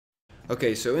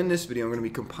Okay, so in this video I'm going to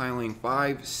be compiling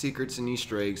 5 secrets and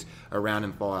Easter eggs around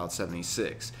in Fallout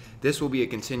 76. This will be a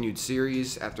continued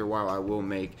series. After a while I will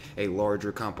make a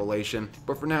larger compilation,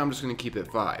 but for now I'm just going to keep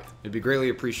it 5. It'd be greatly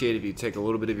appreciated if you take a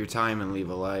little bit of your time and leave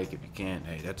a like. If you can't,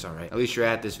 hey, that's alright. At least you're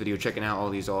at this video checking out all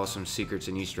these awesome secrets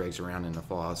and Easter eggs around in the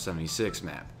Fallout 76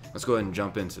 map. Let's go ahead and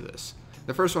jump into this.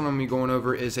 The first one I'm going to be going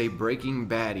over is a Breaking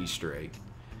Bad Easter egg.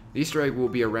 The Easter egg will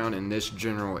be around in this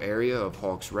general area of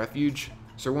Hawk's Refuge.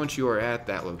 So once you are at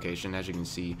that location, as you can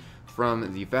see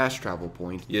from the fast travel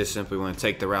point, you just simply want to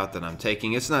take the route that I'm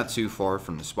taking. It's not too far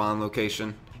from the spawn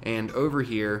location. And over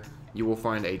here, you will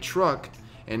find a truck,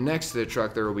 and next to the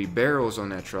truck there will be barrels on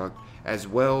that truck, as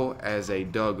well as a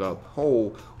dug up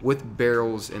hole with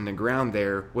barrels in the ground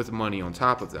there with money on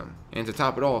top of them. And to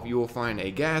top it off, you will find a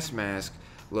gas mask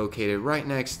located right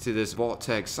next to this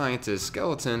Vault-Tec scientist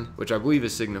skeleton, which I believe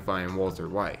is signifying Walter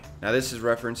White. Now this is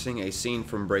referencing a scene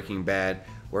from Breaking Bad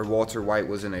where Walter White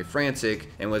was in a frantic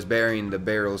and was burying the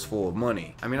barrels full of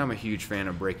money. I mean, I'm a huge fan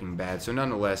of Breaking Bad, so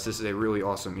nonetheless, this is a really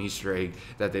awesome Easter egg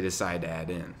that they decided to add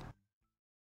in.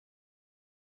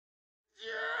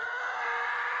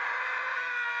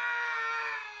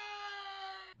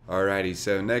 Alrighty,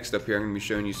 so next up here I'm going to be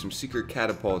showing you some secret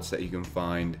catapults that you can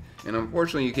find. And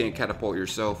unfortunately you can't catapult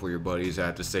yourself or your buddies. I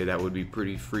have to say that would be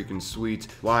pretty freaking sweet.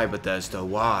 Why, Bethesda,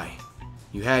 why?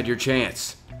 You had your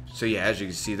chance. So yeah, as you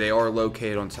can see, they are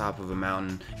located on top of a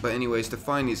mountain. But anyways, to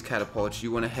find these catapults,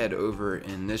 you want to head over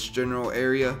in this general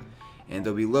area. And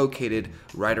they'll be located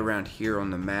right around here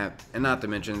on the map. And not to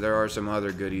mention, there are some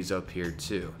other goodies up here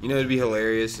too. You know, it'd be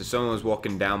hilarious if someone was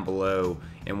walking down below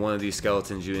and one of these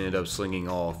skeletons you ended up slinging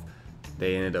off,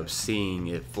 they ended up seeing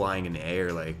it flying in the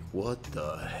air. Like, what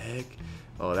the heck?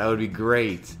 Oh, that would be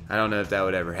great. I don't know if that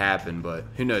would ever happen, but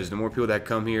who knows? The more people that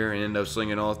come here and end up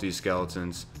slinging off these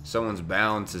skeletons, someone's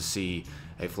bound to see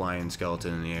a flying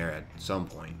skeleton in the air at some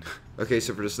point. Okay,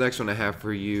 so for this next one I have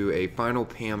for you a Final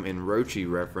Pam and Rochi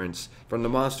reference from the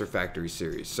Monster Factory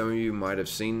series. Some of you might have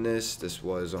seen this. This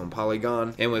was on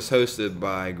Polygon and was hosted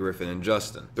by Griffin and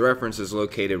Justin. The reference is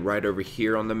located right over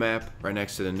here on the map, right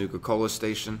next to the Nuka-Cola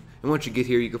station. And once you get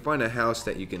here, you can find a house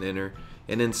that you can enter.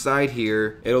 And inside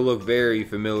here, it'll look very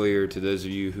familiar to those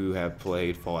of you who have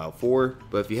played Fallout 4.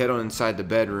 But if you head on inside the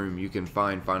bedroom, you can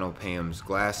find Final Pam's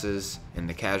glasses and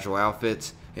the casual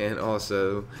outfits. And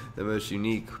also, the most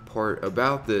unique part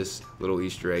about this little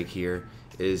Easter egg here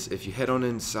is if you head on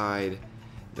inside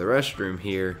the restroom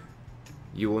here,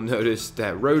 you will notice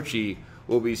that Rochi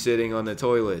will be sitting on the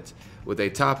toilet with a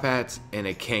top hat and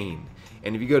a cane.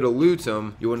 And if you go to loot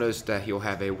him, you will notice that he'll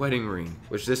have a wedding ring,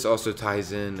 which this also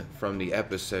ties in from the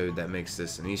episode that makes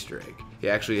this an Easter egg. He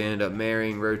actually ended up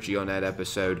marrying Rochi on that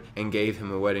episode and gave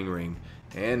him a wedding ring.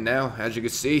 And now, as you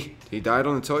can see, he died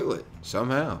on the toilet,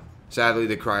 somehow. Sadly,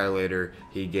 the cryolator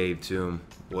he gave to him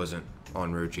wasn't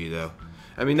on Rochi though.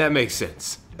 I mean, that makes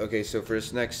sense. Okay, so for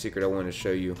this next secret I want to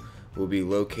show you will be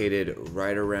located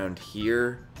right around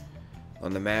here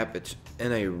on the map. It's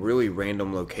in a really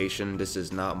random location. This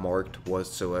is not marked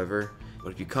whatsoever.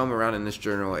 But if you come around in this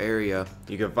general area,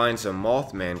 you can find some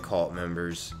Mothman cult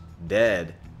members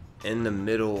dead in the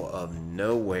middle of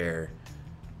nowhere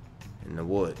in the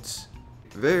woods.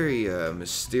 Very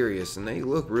mysterious, and they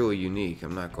look really unique,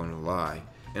 I'm not going to lie.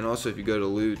 And also, if you go to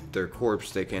loot their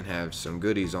corpse, they can have some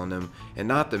goodies on them. And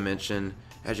not to mention,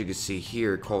 as you can see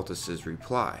here, Cultist's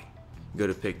reply. You go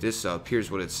to pick this up, here's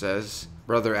what it says.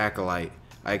 Brother Acolyte,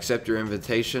 I accept your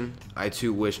invitation. I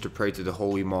too wish to pray to the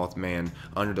holy Mothman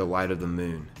under the light of the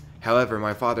moon. However,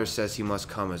 my father says he must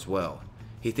come as well.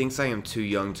 He thinks I am too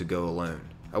young to go alone.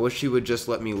 I wish he would just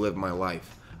let me live my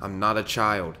life. I'm not a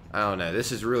child. I don't know,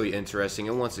 this is really interesting,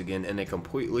 and once again in a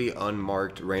completely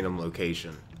unmarked random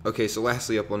location. Okay, so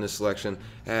lastly up on this selection,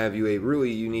 I have you a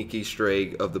really unique Easter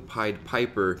egg of the Pied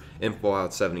Piper in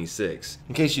Fallout 76.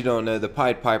 In case you don't know, the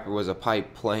Pied Piper was a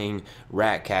pipe playing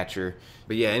rat catcher.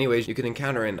 But yeah, anyways, you can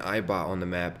encounter an Eyebot on the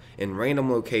map in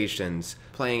random locations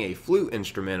playing a flute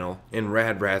instrumental, and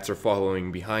rad rats are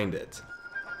following behind it.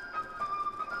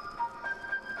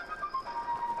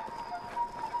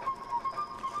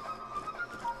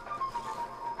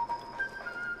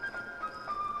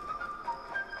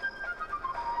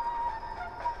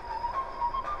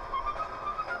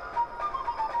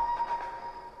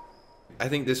 I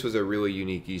think this was a really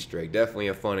unique Easter egg, definitely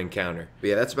a fun encounter.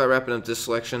 But yeah, that's about wrapping up this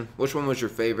selection. Which one was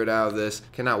your favorite out of this?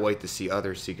 Cannot wait to see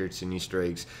other secrets and Easter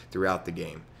eggs throughout the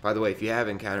game. By the way, if you have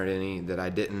encountered any that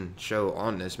I didn't show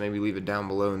on this, maybe leave it down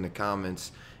below in the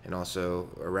comments and also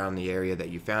around the area that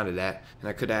you found it at, and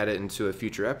I could add it into a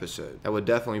future episode. That would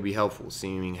definitely be helpful,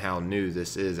 seeing how new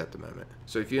this is at the moment.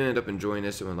 So if you ended up enjoying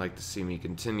this and would like to see me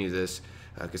continue this,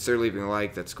 consider leaving a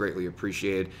like. That's greatly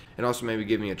appreciated. And also maybe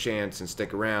give me a chance and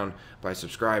stick around by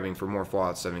subscribing for more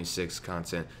Fallout 76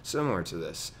 content similar to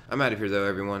this. I'm out of here though,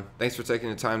 everyone. Thanks for taking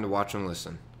the time to watch and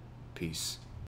listen. Peace.